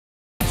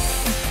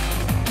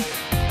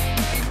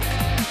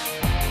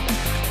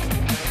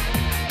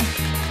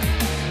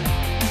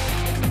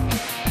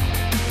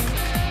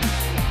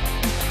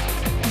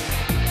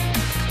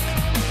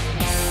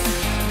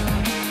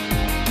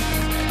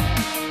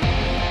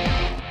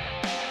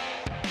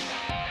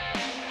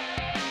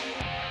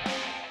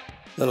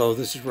Hello,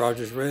 this is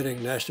Rogers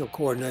Redding, National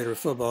Coordinator of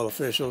Football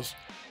Officials.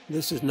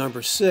 This is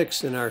number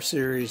 6 in our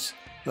series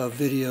of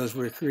videos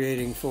we're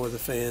creating for the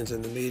fans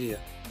and the media.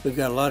 We've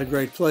got a lot of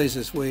great plays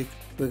this week.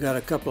 We've got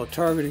a couple of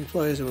targeting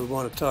plays that we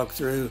want to talk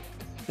through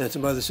and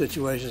some other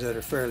situations that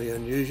are fairly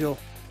unusual.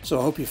 So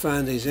I hope you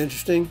find these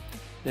interesting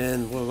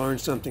and we'll learn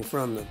something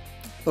from them.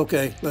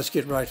 Okay, let's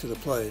get right to the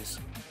plays.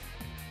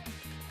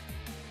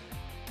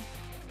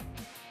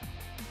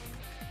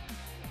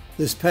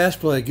 This pass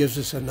play gives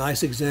us a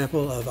nice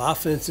example of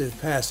offensive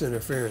pass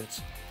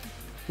interference.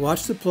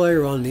 Watch the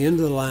player on the end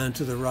of the line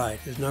to the right.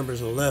 His number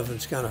is 11.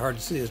 It's kind of hard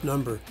to see his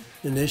number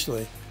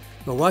initially.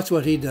 But watch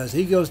what he does.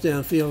 He goes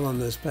downfield on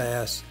this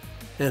pass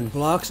and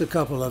blocks a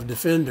couple of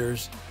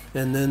defenders,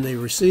 and then the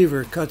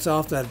receiver cuts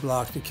off that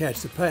block to catch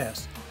the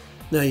pass.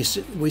 Now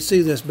we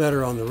see this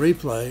better on the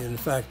replay. In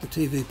fact, the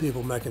TV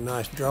people make a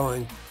nice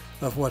drawing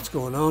of what's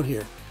going on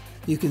here.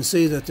 You can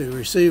see that the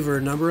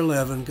receiver, number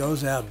 11,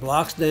 goes out,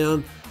 blocks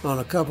down on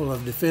a couple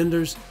of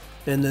defenders,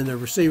 and then the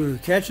receiver who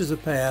catches the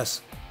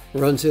pass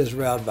runs his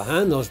route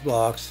behind those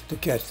blocks to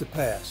catch the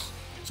pass.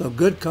 So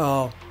good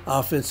call,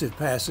 offensive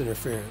pass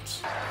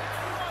interference.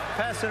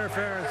 Pass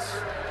interference.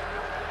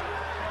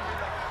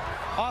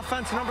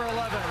 Offense number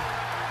 11.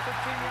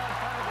 15-yard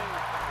penalty.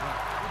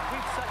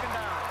 Repeat second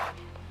down.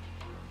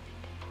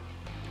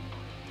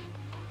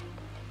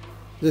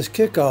 This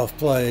kickoff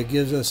play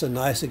gives us a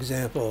nice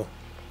example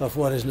of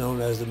what is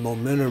known as the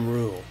momentum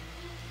rule.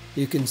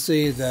 You can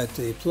see that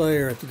the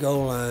player at the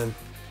goal line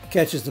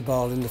catches the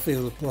ball in the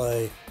field of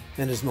play,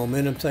 and his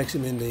momentum takes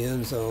him into the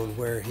end zone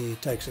where he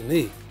takes a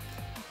knee.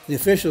 The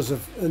officials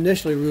have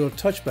initially ruled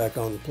touchback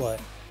on the play.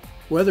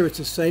 Whether it's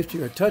a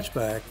safety or a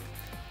touchback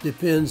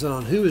depends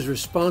on who is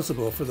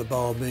responsible for the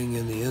ball being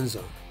in the end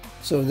zone.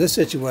 So in this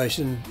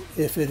situation,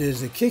 if it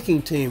is the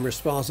kicking team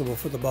responsible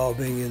for the ball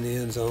being in the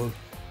end zone,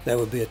 that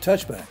would be a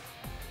touchback.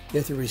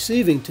 If the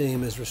receiving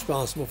team is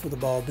responsible for the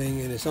ball being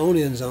in its own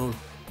end zone,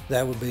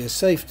 that would be a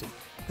safety.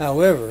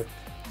 However,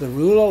 the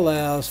rule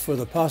allows for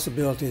the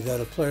possibility that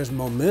a player's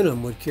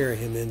momentum would carry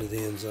him into the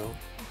end zone.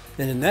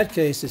 And in that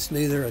case, it's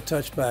neither a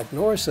touchback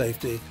nor a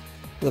safety.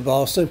 The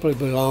ball simply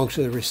belongs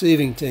to the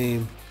receiving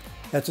team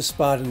at the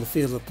spot in the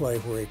field of play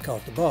where he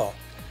caught the ball.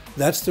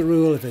 That's the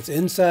rule if it's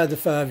inside the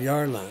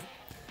 5-yard line.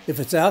 If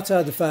it's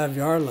outside the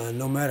 5-yard line,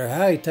 no matter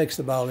how he takes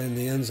the ball in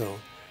the end zone,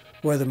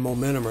 whether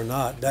momentum or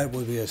not, that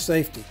would be a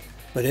safety.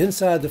 But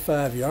inside the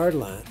 5-yard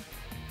line,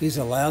 he's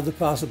allowed the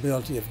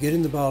possibility of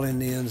getting the ball in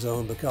the end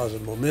zone because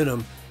of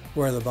momentum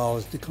where the ball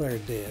is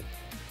declared dead.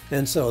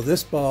 And so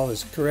this ball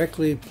is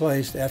correctly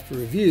placed after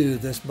review.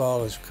 This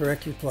ball is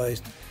correctly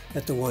placed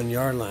at the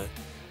 1-yard line.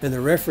 And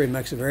the referee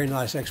makes a very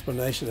nice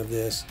explanation of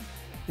this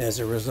as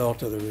a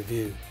result of the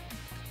review.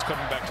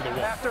 Coming back to the 1.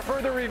 After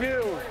further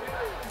review,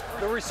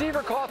 the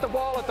receiver caught the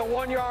ball at the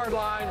 1-yard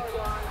line.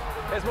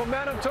 His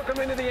momentum took him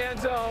into the end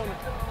zone.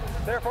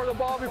 Therefore, the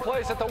ball will be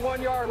placed at the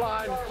 1-yard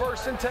line,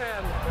 1st and 10.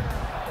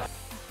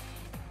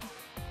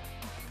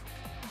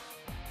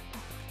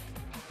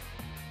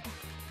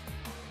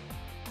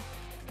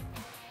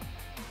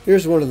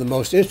 Here's one of the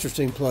most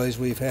interesting plays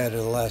we've had in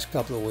the last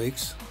couple of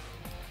weeks.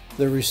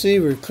 The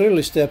receiver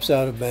clearly steps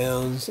out of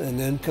bounds and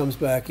then comes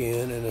back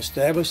in and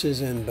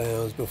establishes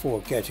inbounds before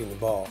catching the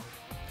ball.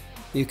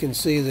 You can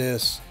see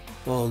this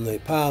on the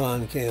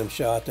pylon cam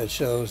shot that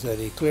shows that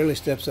he clearly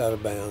steps out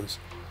of bounds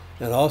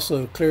and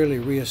also clearly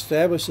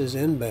reestablishes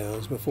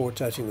inbounds before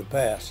touching the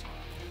pass.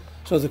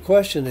 So the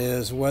question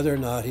is whether or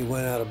not he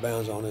went out of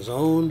bounds on his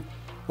own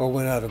or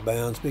went out of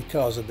bounds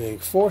because of being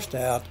forced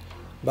out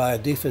by a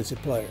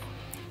defensive player.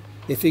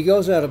 If he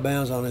goes out of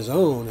bounds on his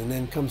own and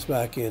then comes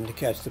back in to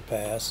catch the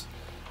pass,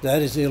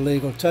 that is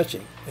illegal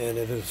touching, and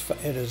it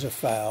is a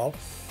foul.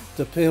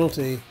 The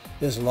penalty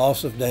is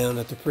loss of down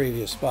at the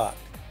previous spot.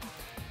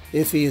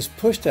 If he is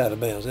pushed out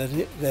of bounds,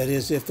 that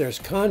is, if there's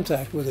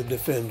contact with a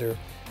defender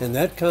and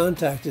that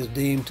contact is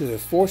deemed to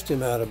have forced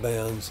him out of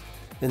bounds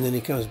and then he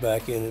comes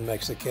back in and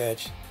makes the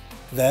catch,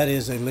 that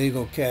is a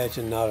legal catch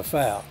and not a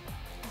foul.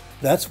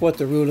 That's what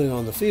the ruling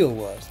on the field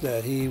was,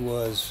 that he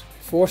was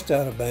forced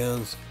out of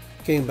bounds,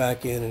 came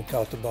back in and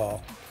caught the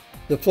ball.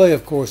 The play,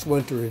 of course,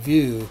 went to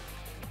review,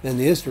 and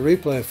the instant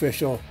replay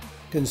official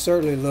can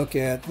certainly look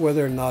at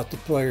whether or not the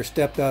player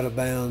stepped out of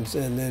bounds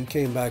and then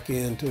came back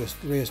in to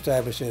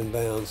reestablish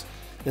inbounds,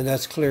 and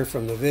that's clear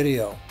from the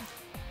video.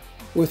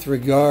 With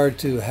regard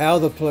to how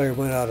the player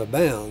went out of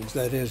bounds,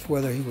 that is,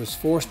 whether he was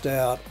forced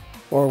out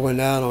or went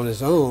out on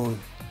his own,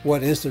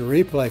 what instant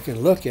replay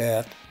can look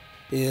at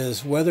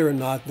is whether or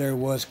not there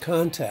was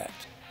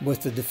contact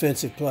with the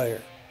defensive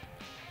player.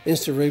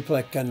 Instant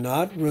replay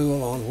cannot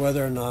rule on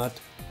whether or not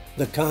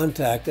the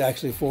contact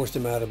actually forced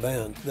him out of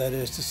bounds. That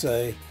is to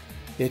say,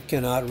 it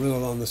cannot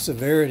rule on the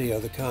severity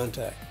of the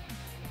contact.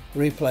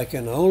 Replay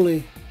can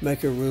only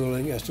make a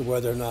ruling as to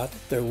whether or not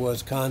there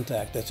was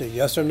contact. That's a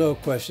yes or no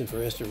question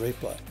for instant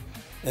replay.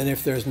 And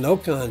if there's no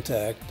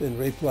contact, then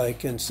replay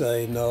can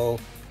say, no,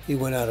 he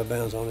went out of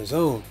bounds on his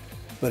own.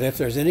 But if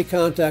there's any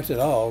contact at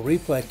all,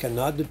 replay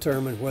cannot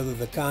determine whether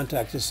the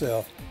contact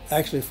itself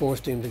actually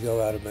forced him to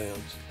go out of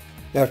bounds.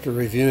 After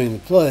reviewing the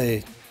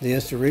play, The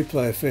instant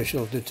replay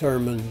official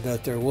determined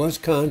that there was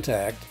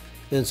contact,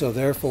 and so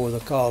therefore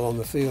the call on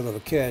the field of a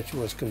catch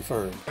was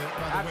confirmed.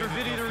 After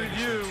video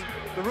review,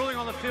 the ruling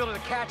on the field of the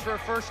catch for a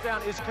first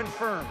down is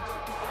confirmed.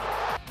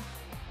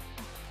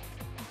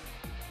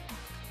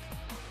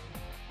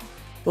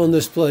 On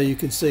this play, you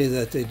can see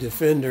that the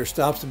defender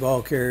stops the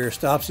ball carrier,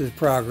 stops his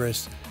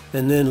progress,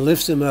 and then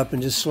lifts him up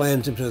and just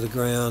slams him to the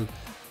ground.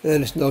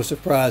 And it's no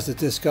surprise that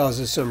this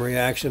causes some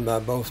reaction by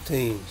both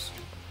teams.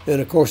 And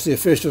of course, the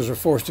officials are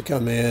forced to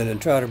come in and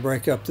try to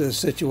break up the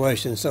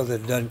situation so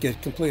that it doesn't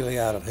get completely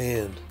out of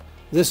hand.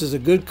 This is a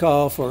good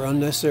call for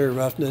unnecessary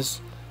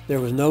roughness. There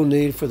was no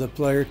need for the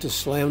player to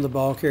slam the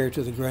ball carrier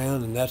to the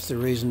ground, and that's the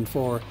reason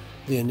for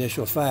the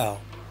initial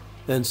foul.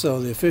 And so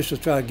the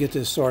officials try to get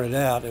this sorted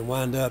out and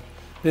wind up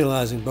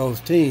penalizing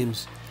both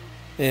teams.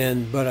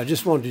 But I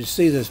just wanted you to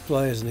see this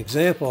play as an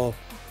example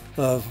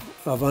of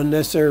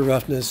unnecessary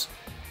roughness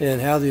and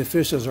how the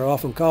officials are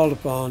often called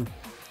upon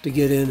to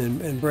get in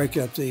and break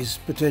up these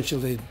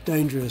potentially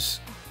dangerous,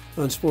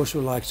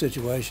 unsportsmanlike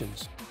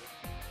situations.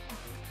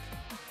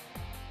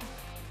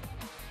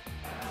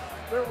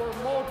 There were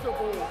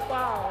multiple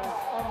fouls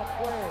on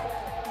the play.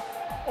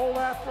 All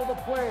after the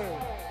play,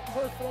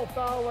 personal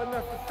foul,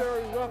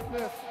 unnecessary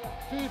roughness,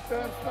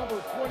 defense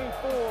number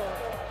 24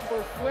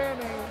 for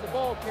slamming the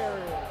ball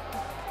carrier.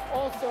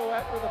 Also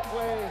after the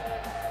play,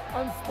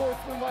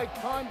 unsportsmanlike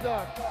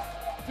conduct,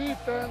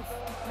 defense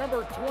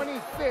number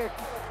 26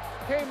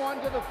 came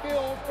onto the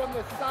field from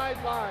the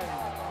sideline.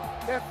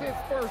 That's his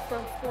first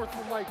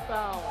unsportsmanlike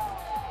foul.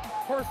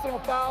 Personal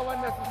foul,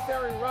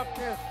 unnecessary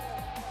roughness,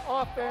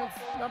 offense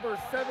number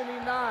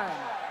 79.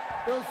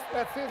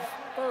 That's his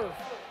first.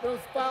 Those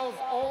fouls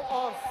all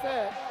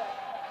offset.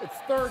 It's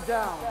third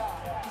down.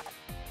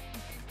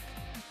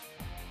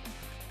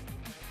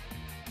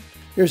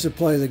 Here's a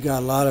play that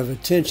got a lot of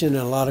attention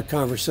and a lot of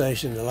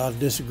conversation, a lot of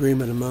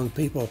disagreement among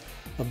people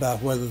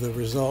about whether the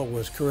result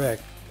was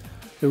correct.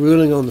 The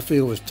ruling on the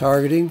field was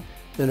targeting,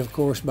 and of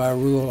course by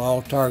rule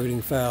all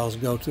targeting fouls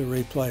go to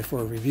the replay for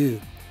a review.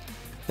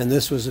 And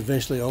this was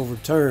eventually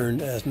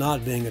overturned as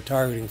not being a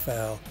targeting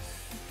foul,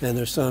 and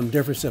there's some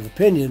difference of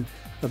opinion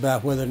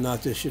about whether or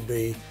not this should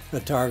be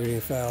a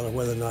targeting foul or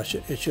whether or not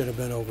it should have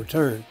been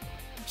overturned.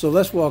 So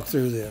let's walk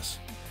through this.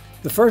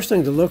 The first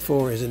thing to look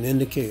for is an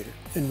indicator.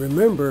 And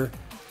remember,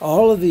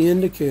 all of the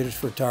indicators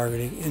for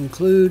targeting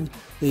include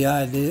the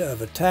idea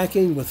of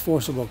attacking with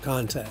forcible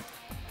contact.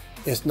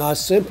 It's not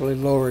simply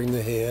lowering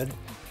the head.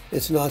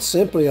 It's not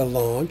simply a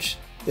launch.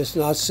 It's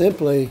not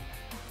simply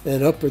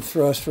an upward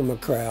thrust from a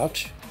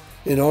crouch.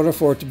 In order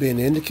for it to be an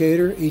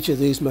indicator, each of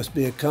these must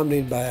be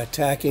accompanied by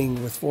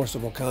attacking with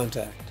forcible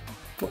contact.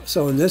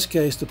 So in this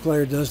case, the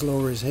player does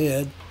lower his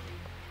head,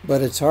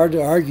 but it's hard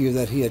to argue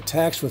that he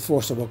attacks with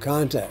forcible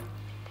contact.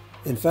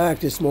 In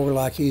fact, it's more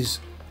like he's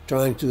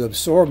trying to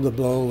absorb the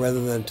blow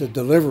rather than to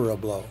deliver a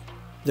blow.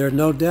 There's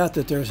no doubt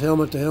that there's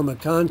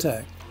helmet-to-helmet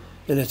contact,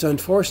 and it's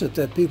unfortunate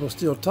that people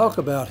still talk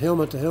about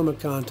helmet-to-helmet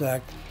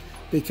contact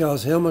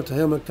because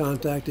helmet-to-helmet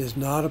contact is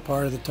not a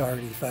part of the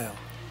targeting foul.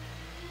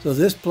 So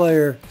this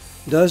player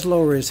does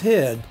lower his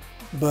head,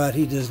 but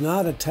he does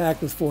not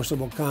attack with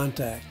forcible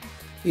contact.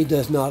 He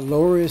does not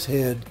lower his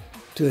head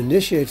to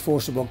initiate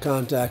forcible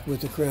contact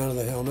with the crown of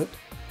the helmet.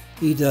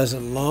 He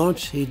doesn't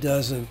launch. He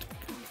doesn't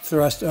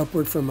thrust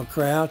upward from a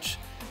crouch.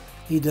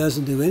 He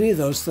doesn't do any of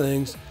those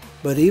things,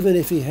 but even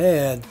if he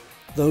had,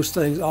 those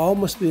things all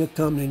must be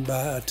accompanied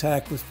by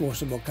attack with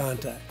forcible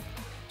contact.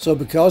 So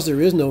because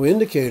there is no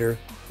indicator,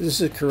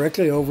 this is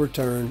correctly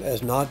overturned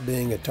as not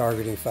being a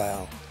targeting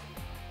foul.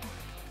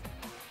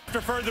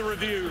 After further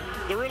review,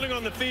 the ruling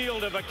on the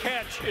field of a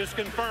catch is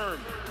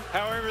confirmed.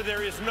 However,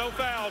 there is no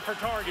foul for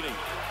targeting.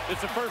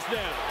 It's a first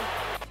down.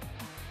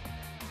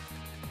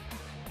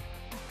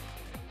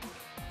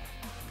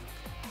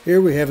 Here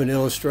we have an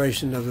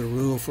illustration of the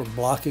rule for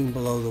blocking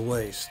below the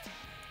waist.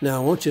 Now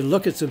I want you to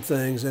look at some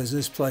things as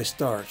this play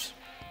starts.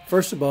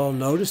 First of all,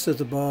 notice that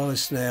the ball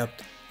is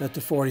snapped at the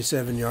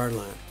 47-yard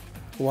line.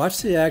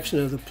 Watch the action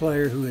of the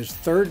player who is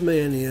third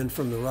man in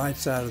from the right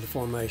side of the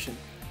formation.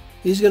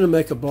 He's going to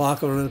make a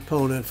block on an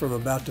opponent from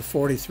about the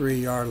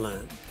 43-yard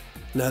line.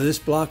 Now this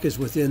block is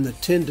within the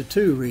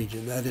 10-2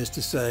 region. That is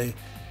to say,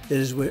 it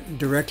is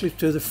directly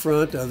to the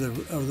front of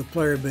the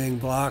player being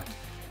blocked,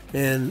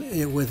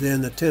 and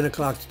within the 10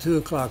 o'clock to 2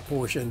 o'clock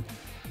portion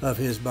of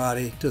his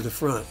body to the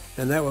front.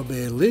 And that would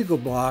be a legal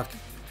block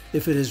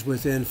if it is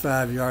within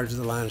 5 yards of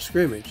the line of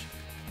scrimmage.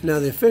 Now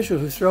the official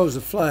who throws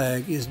the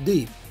flag is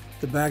deep.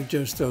 The back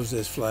judge throws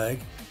this flag.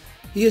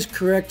 He is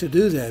correct to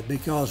do that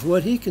because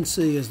what he can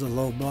see is the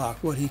low block.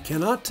 What he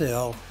cannot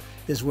tell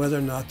is whether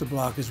or not the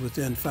block is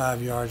within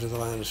 5 yards of the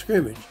line of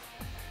scrimmage.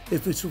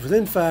 If it's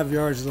within 5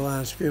 yards of the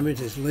line of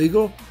scrimmage, it's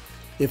legal.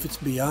 If it's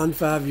beyond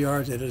 5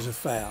 yards, it is a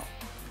foul.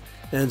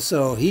 And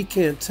so he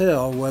can't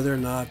tell whether or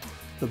not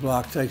the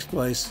block takes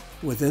place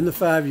within the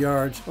 5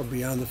 yards or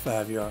beyond the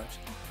 5 yards.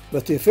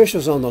 But the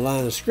officials on the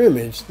line of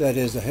scrimmage, that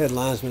is the head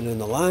linesman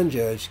and the line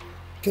judge,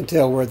 can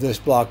tell where this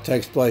block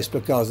takes place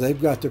because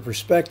they've got the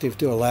perspective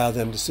to allow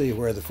them to see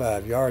where the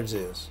 5 yards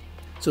is.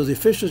 So the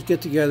officials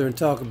get together and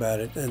talk about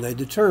it, and they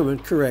determine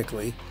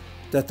correctly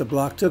that the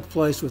block took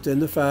place within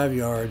the 5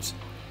 yards,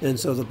 and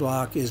so the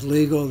block is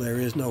legal, there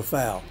is no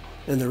foul.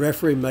 And the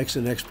referee makes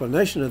an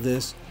explanation of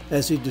this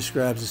as he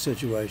describes the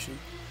situation.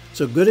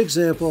 So good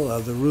example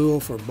of the rule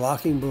for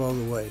blocking below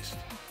the waist.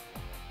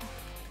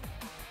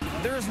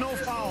 There is no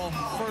foul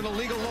for an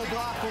illegal low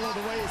block below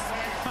the waist.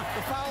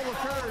 The foul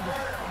occurred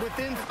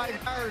within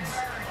 5 yards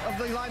of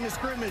the line of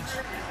scrimmage.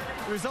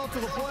 The result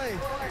of the play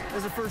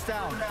is a first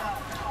down.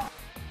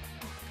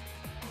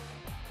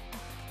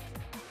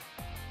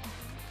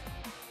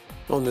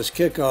 On this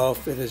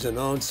kickoff, it is an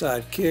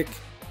onside kick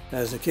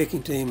as the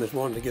kicking team is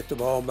wanting to get the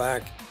ball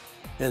back.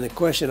 And the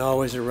question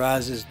always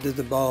arises, did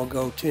the ball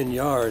go 10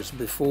 yards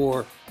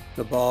before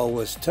the ball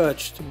was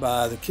touched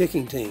by the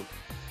kicking team?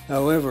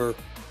 However,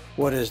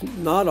 what is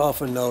not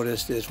often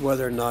noticed is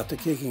whether or not the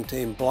kicking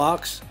team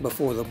blocks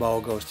before the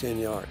ball goes 10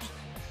 yards.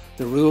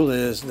 The rule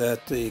is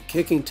that the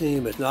kicking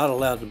team is not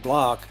allowed to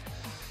block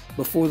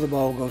before the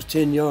ball goes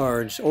 10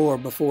 yards or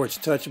before it's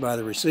touched by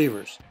the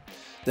receivers.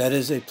 That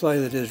is a play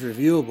that is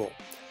reviewable.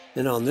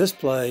 And on this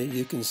play,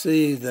 you can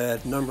see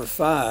that number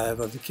 5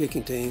 of the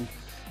kicking team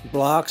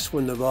blocks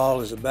when the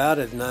ball is about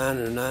at 9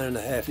 or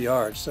 9.5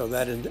 yards. So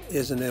that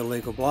is an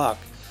illegal block.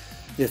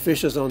 The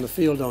officials on the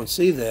field don't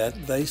see that.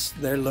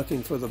 They're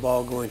looking for the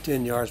ball going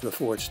 10 yards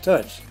before it's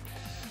touched.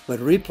 But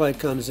replay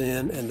comes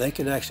in and they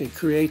can actually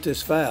create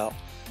this foul.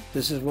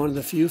 This is one of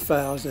the few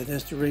fouls that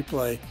instant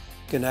replay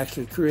can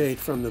actually create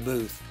from the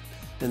booth.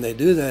 And they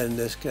do that in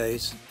this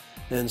case.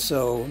 And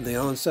so the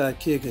onside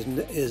kick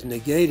is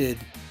negated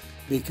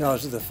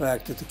because of the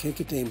fact that the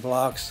kicking team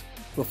blocks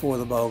before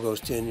the ball goes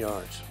 10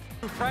 yards.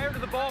 Prior to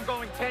the ball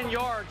going 10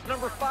 yards,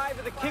 number 5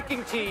 of the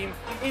kicking team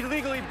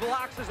illegally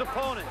blocks his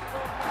opponent.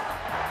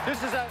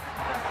 This is an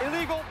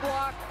illegal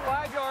block,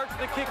 5 yards to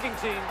the kicking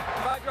team.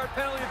 5-yard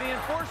penalty will be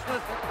enforced from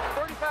the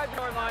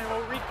 35-yard line and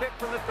will re-kick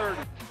from the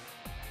 30.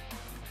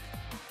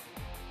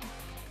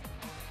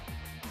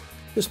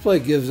 This play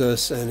gives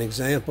us an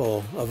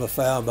example of a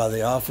foul by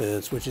the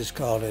offense, which is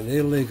called an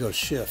illegal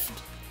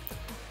shift.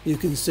 You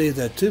can see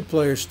that 2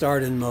 players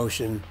start in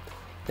motion,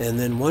 and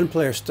then 1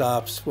 player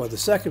stops while the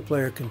second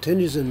player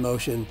continues in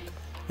motion,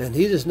 and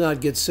he does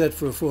not get set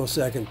for a full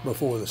second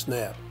before the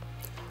snap.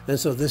 And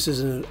so this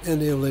is an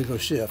illegal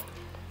shift.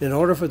 In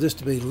order for this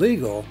to be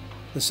legal,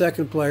 the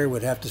second player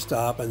would have to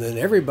stop, and then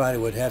everybody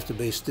would have to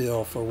be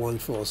still for 1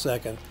 full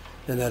second,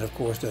 and that of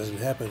course doesn't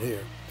happen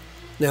here.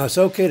 Now, it's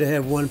okay to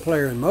have 1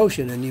 player in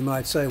motion, and you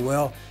might say,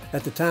 well,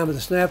 at the time of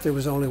the snap, there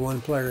was only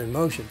 1 player in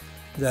motion.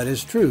 That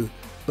is true,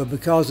 but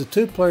because the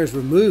 2 players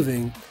were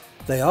moving,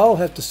 they all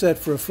have to set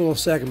for a full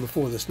second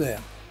before the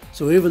snap.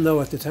 So even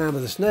though at the time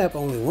of the snap,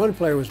 only 1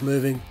 player was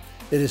moving,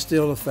 it is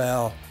still a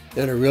foul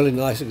and a really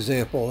nice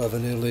example of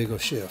an illegal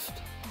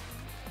shift.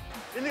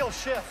 Illegal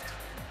shift,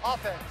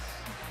 offense,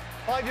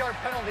 5-yard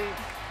penalty,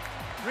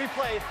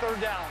 replay, third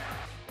down.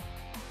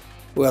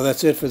 Well,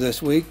 that's it for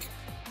this week.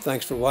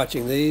 Thanks for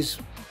watching these.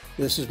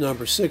 This is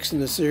number 6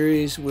 in the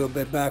series. We'll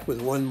be back with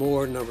one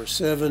more, number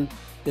 7,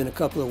 in a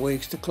couple of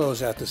weeks to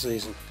close out the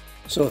season.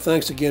 So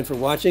thanks again for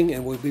watching,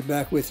 and we'll be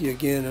back with you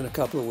again in a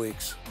couple of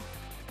weeks.